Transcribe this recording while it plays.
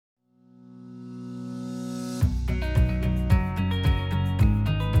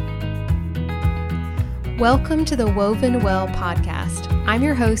Welcome to the Woven Well podcast. I'm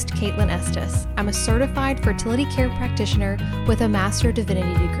your host, Caitlin Estes. I'm a certified fertility care practitioner with a Master of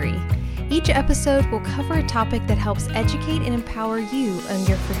Divinity degree. Each episode will cover a topic that helps educate and empower you on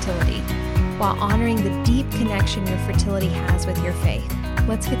your fertility, while honoring the deep connection your fertility has with your faith.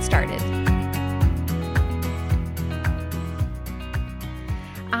 Let's get started.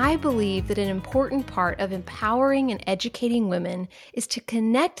 I believe that an important part of empowering and educating women is to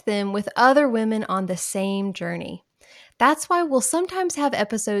connect them with other women on the same journey. That's why we'll sometimes have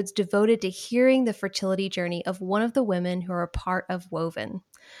episodes devoted to hearing the fertility journey of one of the women who are a part of Woven.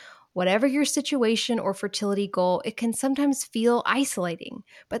 Whatever your situation or fertility goal, it can sometimes feel isolating,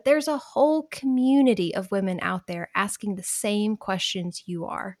 but there's a whole community of women out there asking the same questions you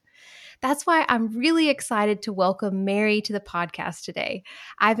are. That's why I'm really excited to welcome Mary to the podcast today.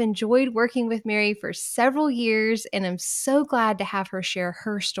 I've enjoyed working with Mary for several years, and I'm so glad to have her share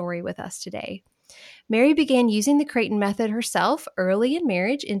her story with us today. Mary began using the Creighton method herself early in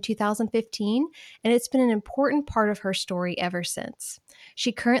marriage in 2015, and it's been an important part of her story ever since.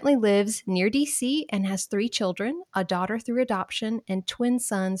 She currently lives near DC and has 3 children, a daughter through adoption, and twin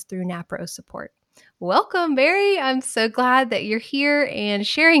sons through NAPRO support. Welcome, Mary. I'm so glad that you're here and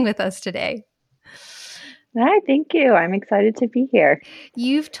sharing with us today. Hi, thank you. I'm excited to be here.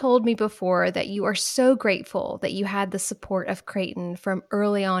 You've told me before that you are so grateful that you had the support of Creighton from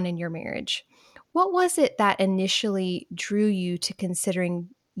early on in your marriage. What was it that initially drew you to considering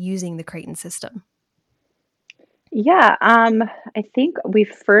using the Creighton system? Yeah, I think we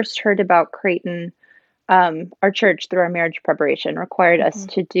first heard about Creighton. Our church, through our marriage preparation, required us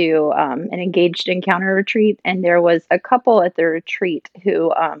to do an engaged encounter retreat. And there was a couple at the retreat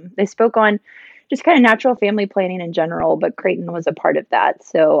who they spoke on just kind of natural family planning in general, but Creighton was a part of that.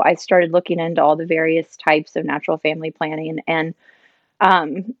 So I started looking into all the various types of natural family planning. And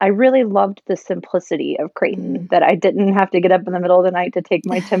I really loved the simplicity of Creighton, that I didn't have to get up in the middle of the night to take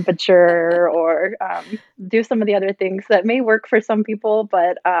my temperature or do some of the other things that may work for some people,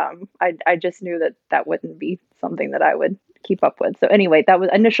 but I just knew that that wouldn't be something that I would keep up with. So anyway, that was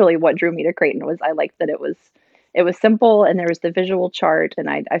initially what drew me to Creighton. Was I liked that it was simple and there was the visual chart, and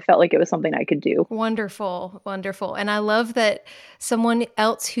I felt like it was something I could do. Wonderful, wonderful. And I love that someone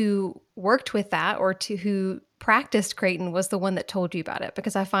else who worked with that or who practiced Creighton was the one that told you about it,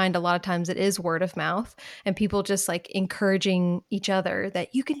 because I find a lot of times it is word of mouth and people just like encouraging each other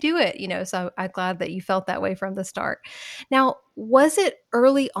that you can do it, so I'm glad that you felt that way from the start. Now, was it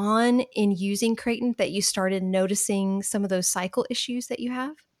early on in using Creighton that you started noticing some of those cycle issues that you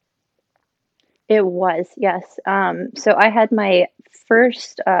have? It was, yes. So I had my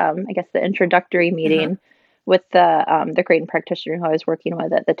first, the introductory meeting with the Creighton practitioner who I was working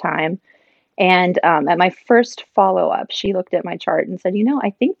with at the time. And at my first follow-up, she looked at my chart and said, I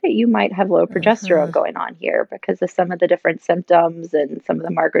think that you might have low progesterone going on here because of some of the different symptoms and some of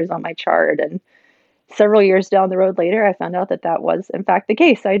the markers on my chart. And several years down the road later, I found out that that was, in fact, the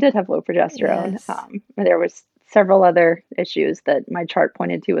case. I did have low progesterone. Yes. There was several other issues that my chart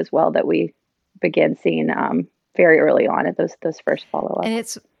pointed to as well that we began seeing very early on at those first follow-ups.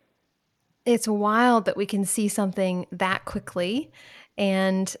 And it's wild that we can see something that quickly,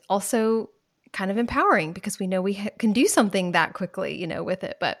 and also kind of empowering because we know we can do something that quickly, with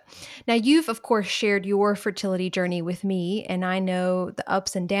it. But now you've, of course, shared your fertility journey with me, and I know the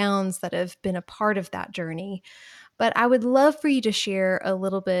ups and downs that have been a part of that journey. But I would love for you to share a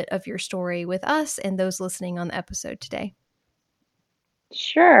little bit of your story with us and those listening on the episode today.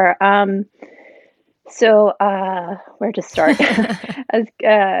 Sure. So where to start? As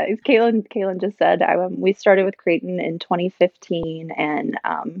Caitlin just said, we started with Creighton in 2015, and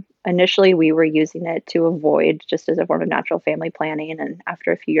initially we were using it to avoid, just as a form of natural family planning. And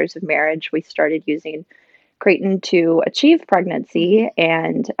after a few years of marriage, we started using Creighton to achieve pregnancy.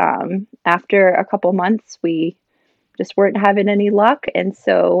 And after a couple months, we just weren't having any luck. And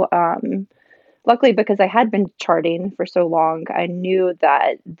so luckily, because I had been charting for so long, I knew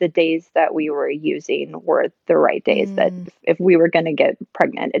that the days that we were using were the right days, that if we were going to get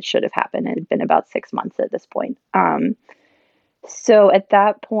pregnant, it should have happened. It had been about 6 months at this point. So at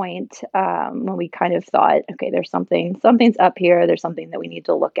that point, when we kind of thought, okay, something's up here, there's something that we need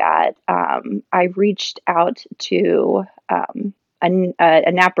to look at, I reached out to a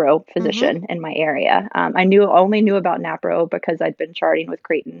NAPRO physician in my area. I only knew about NAPRO because I'd been charting with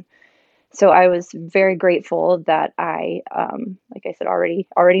Creighton. So I was very grateful that I, like I said,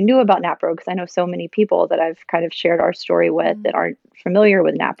 already knew about NAPRO, because I know so many people that I've kind of shared our story with that aren't familiar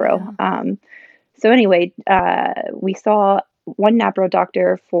with NAPRO. Yeah. So anyway, we saw one NAPRO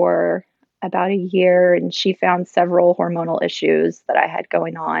doctor for about a year, and she found several hormonal issues that I had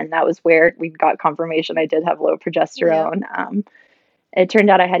going on. That was where we got confirmation I did have low Yep. progesterone. It turned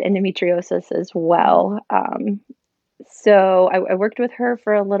out I had endometriosis as Mm. well. So I worked with her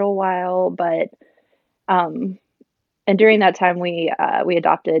for a little while, but um, and during that time we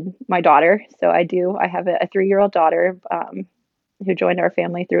adopted my daughter. So I have a 3-year-old daughter who joined our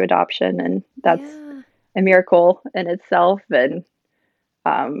family through adoption, and that's Yeah. a miracle in itself. And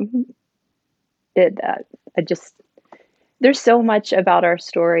um, it I just there's so much about our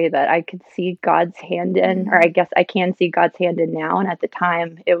story that I could see God's hand in, or Mm. I guess I can see God's hand in now. And at the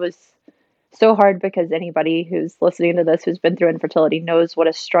time, it was so hard because anybody who's listening to this who's been through infertility knows what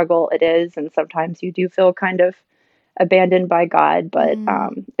a struggle it is. And sometimes you do feel kind of abandoned by God, but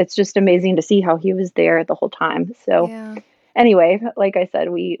Mm. it's just amazing to see how He was there the whole time. So, Yeah. anyway, like I said,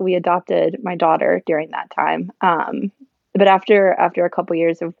 we adopted my daughter during that time. But after a couple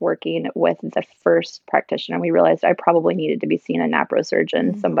years of working with the first practitioner, we realized I probably needed to be seeing a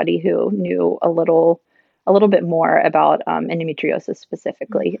naprosurgeon, Mm. somebody who knew a little bit more about endometriosis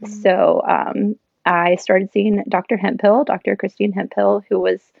specifically. Mm-hmm. So I started seeing Dr. Hemphill, Dr. Christine Hemphill, who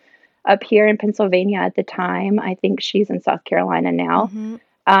was up here in Pennsylvania at the time. I think she's in South Carolina now. Mm-hmm.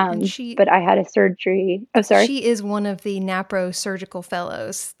 And she But I had a surgery. Oh, sorry. she is one of the NAPRO surgical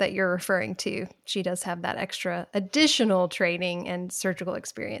fellows that you're referring to. She does have that extra additional training and surgical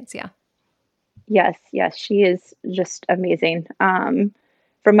experience. Yeah. Yes, yes, she is just amazing.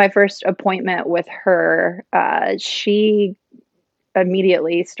 From my first appointment with her, she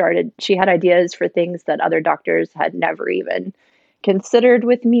immediately started, she had ideas for things that other doctors had never even considered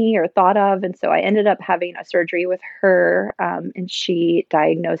with me or thought of. And so I ended up having a surgery with her, and she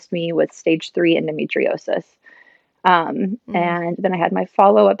diagnosed me with stage 3 endometriosis. Mm. And then I had my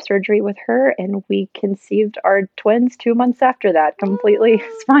follow up surgery with her, and we conceived our twins 2 months after that, completely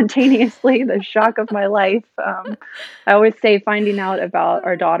spontaneously, the shock of my life. I always say finding out about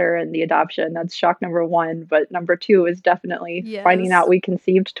our daughter and the adoption, that's shock number one. But number two is definitely finding out Yes. we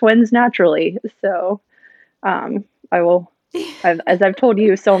conceived twins naturally. So I will. As I've told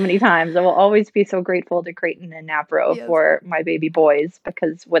you so many times, I will always be so grateful to Creighton and Napro Yes. for my baby boys,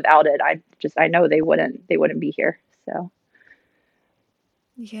 because without it, I know they wouldn't be here. So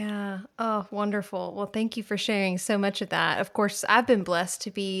Yeah. Oh, wonderful. Well, thank you for sharing so much of that. Of course, I've been blessed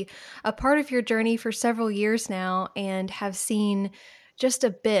to be a part of your journey for several years now and have seen just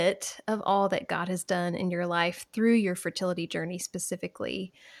a bit of all that God has done in your life through your fertility journey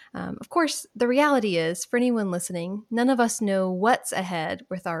specifically. Of course, the reality is, for anyone listening, none of us know what's ahead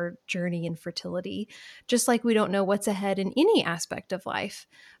with our journey in fertility, just like we don't know what's ahead in any aspect of life.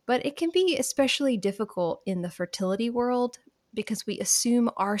 But it can be especially difficult in the fertility world because we assume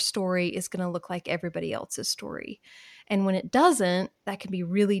our story is going to look like everybody else's story. And when it doesn't, that can be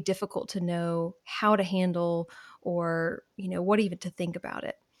really difficult to know how to handle or, what even to think about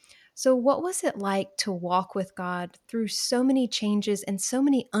it. So, what was it like to walk with God through so many changes and so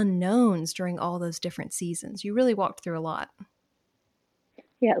many unknowns during all those different seasons? You really walked through a lot.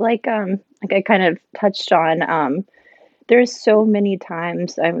 yeah, like I kind of touched on, there's so many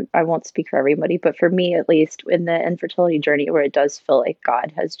times, I won't speak for everybody, but for me at least, in the infertility journey, where it does feel like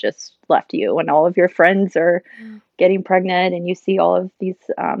God has just left you, and all of your friends are Yeah. getting pregnant, and you see all of these,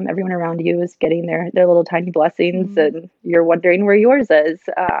 everyone around you is getting their little tiny blessings, Mm. and you're wondering where yours is.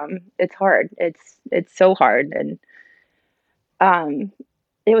 It's hard. It's so hard. And um,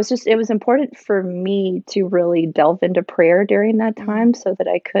 it was important for me to really delve into prayer during that Mm. time, so that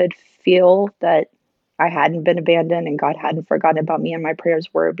I could feel that I hadn't been abandoned and God hadn't forgotten about me, and my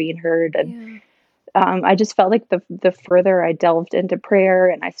prayers were being heard. And Yeah. I just felt like the further I delved into prayer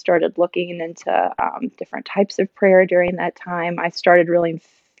and I started looking into different types of prayer during that time, I started really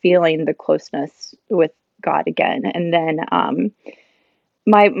feeling the closeness with God again. And then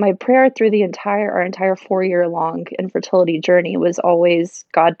my prayer through the entire 4 year long infertility journey was always,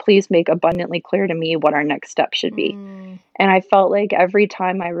 God, please make abundantly clear to me what our next step should be. Mm. And I felt like every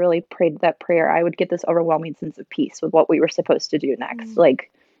time I really prayed that prayer, I would get this overwhelming sense of peace with what we were supposed to do next. Mm.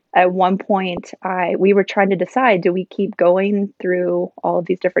 Like at one point, I we were trying to decide, do we keep going through all of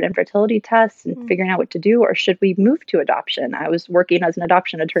these different infertility tests and Mm. figuring out what to do, or should we move to adoption? I was working as an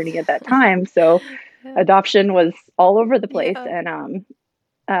adoption attorney at that time, so Yeah. adoption was all over the place. Yeah. And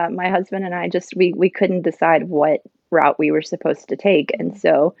my husband and I just we couldn't decide what route we were supposed to take, and Mm.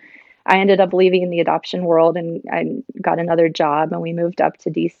 so I ended up leaving the adoption world, and I got another job, and we moved up to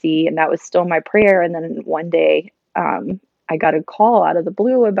DC, and that was still my prayer. And then one day, I got a call out of the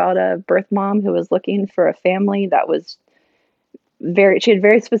blue about a birth mom who was looking for a family that was she had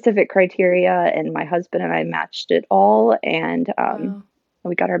very specific criteria, and my husband and I matched it all. And Wow.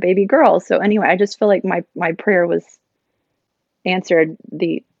 we got our baby girl. So anyway, I just feel like my prayer was answered.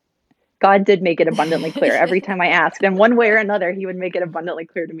 God did make it abundantly clear every time I asked, and one way or another, he would make it abundantly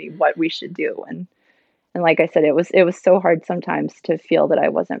clear to me what we should do. And like I said, it was so hard sometimes to feel that I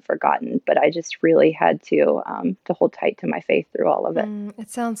wasn't forgotten, but I just really had to hold tight to my faith through all of it. It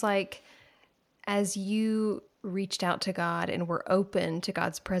sounds like as you reached out to God and were open to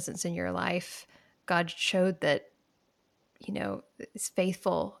God's presence in your life, God showed that, is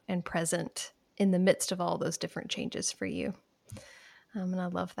faithful and present in the midst of all those different changes for you. And I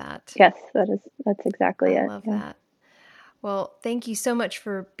love that. Yes, that's exactly it. I love that. Well, thank you so much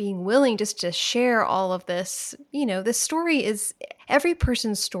for being willing just to share all of this. This story every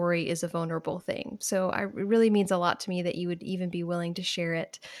person's story is a vulnerable thing. So it really means a lot to me that you would even be willing to share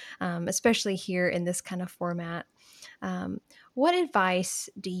it, especially here in this kind of format. What advice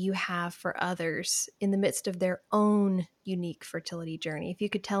do you have for others in the midst of their own unique fertility journey? If you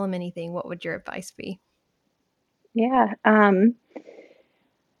could tell them anything, what would your advice be? Yeah.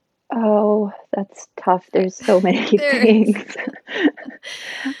 Oh, that's tough. There's so many things.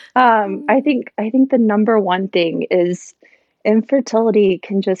 I think the number one thing is infertility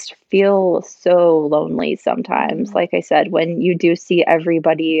can just feel so lonely sometimes. Like I said, when you do see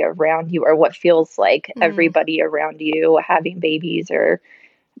everybody around you, or what feels like everybody around you having babies or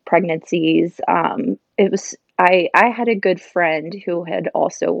pregnancies, I had a good friend who had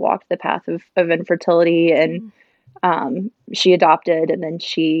also walked the path of infertility, and she adopted, and then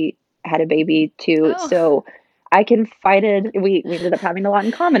she had a baby too. Oh. So I confided, we ended up having a lot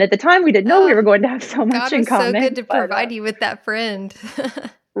in common. At the time, we didn't know we were going to have so much in common. God was so good to provide you with that friend.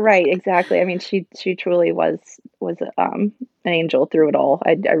 Right, exactly. I mean, she truly was an angel through it all.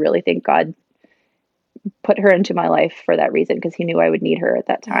 I really think God put her into my life for that reason, because he knew I would need her at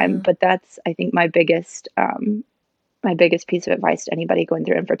that time. But that's, I think, my biggest piece of advice to anybody going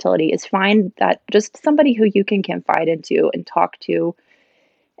through infertility is find that just somebody who you can confide into and talk to.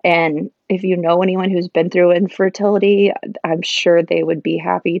 And if you know anyone who's been through infertility, I'm sure they would be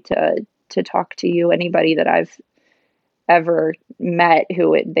happy to talk to you. Anybody that I've ever met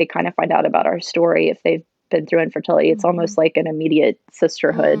they kind of find out about our story if they've been through infertility. It's almost like an immediate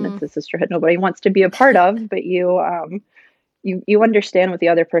sisterhood. It's a sisterhood nobody wants to be a part of, but you understand what the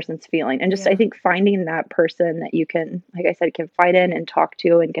other person's feeling. And just, I think, finding that person that you can, like I said, confide in and talk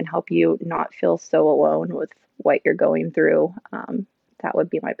to, and can help you not feel so alone with what you're going through. That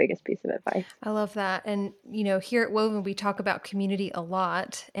would be my biggest piece of advice. I love that. And, here at Woven, we talk about community a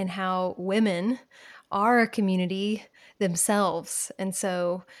lot, and how women are a community themselves. And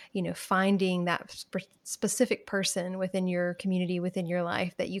so, finding that specific person within your community, within your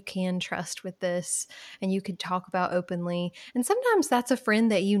life that you can trust with this and you can talk about openly. And sometimes that's a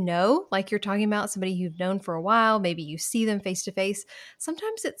friend that like you're talking about, somebody you've known for a while, maybe you see them face to face.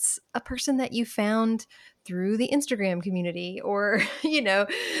 Sometimes it's a person that you found through the Instagram community, or,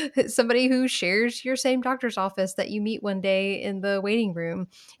 somebody who shares your same doctor's office that you meet one day in the waiting room.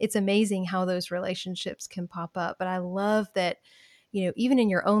 It's amazing how those relationships can pop up. But I love that, even in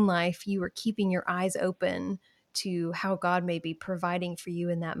your own life, you are keeping your eyes open to how God may be providing for you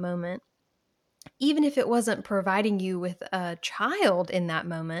in that moment. Even if it wasn't providing you with a child in that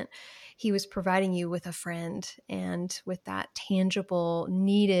moment, he was providing you with a friend and with that tangible,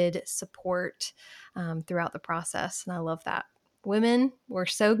 needed support throughout the process. And I love that. Women, we're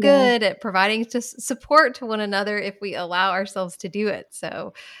so good at providing support to one another if we allow ourselves to do it.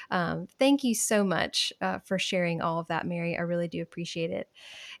 So thank you so much for sharing all of that, Mary. I really do appreciate it.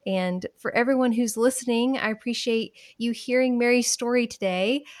 And for everyone who's listening, I appreciate you hearing Mary's story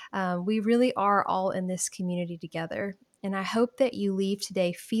today. We really are all in this community together. And I hope that you leave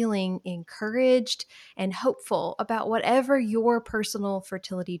today feeling encouraged and hopeful about whatever your personal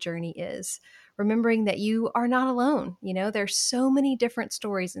fertility journey is. Remembering that you are not alone. There's so many different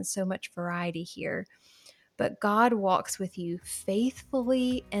stories and so much variety here. But God walks with you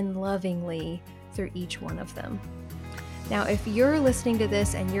faithfully and lovingly through each one of them. Now, if you're listening to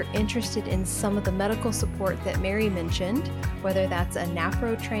this and you're interested in some of the medical support that Mary mentioned, whether that's a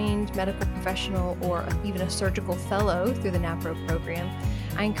NAPRO-trained medical professional or even a surgical fellow through the NAPRO program,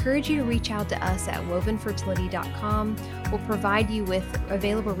 I encourage you to reach out to us at wovenfertility.com. We'll provide you with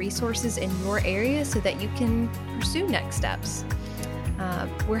available resources in your area so that you can pursue next steps.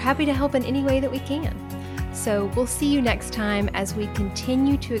 We're happy to help in any way that we can. So we'll see you next time as we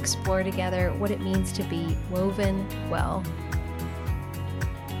continue to explore together what it means to be woven well.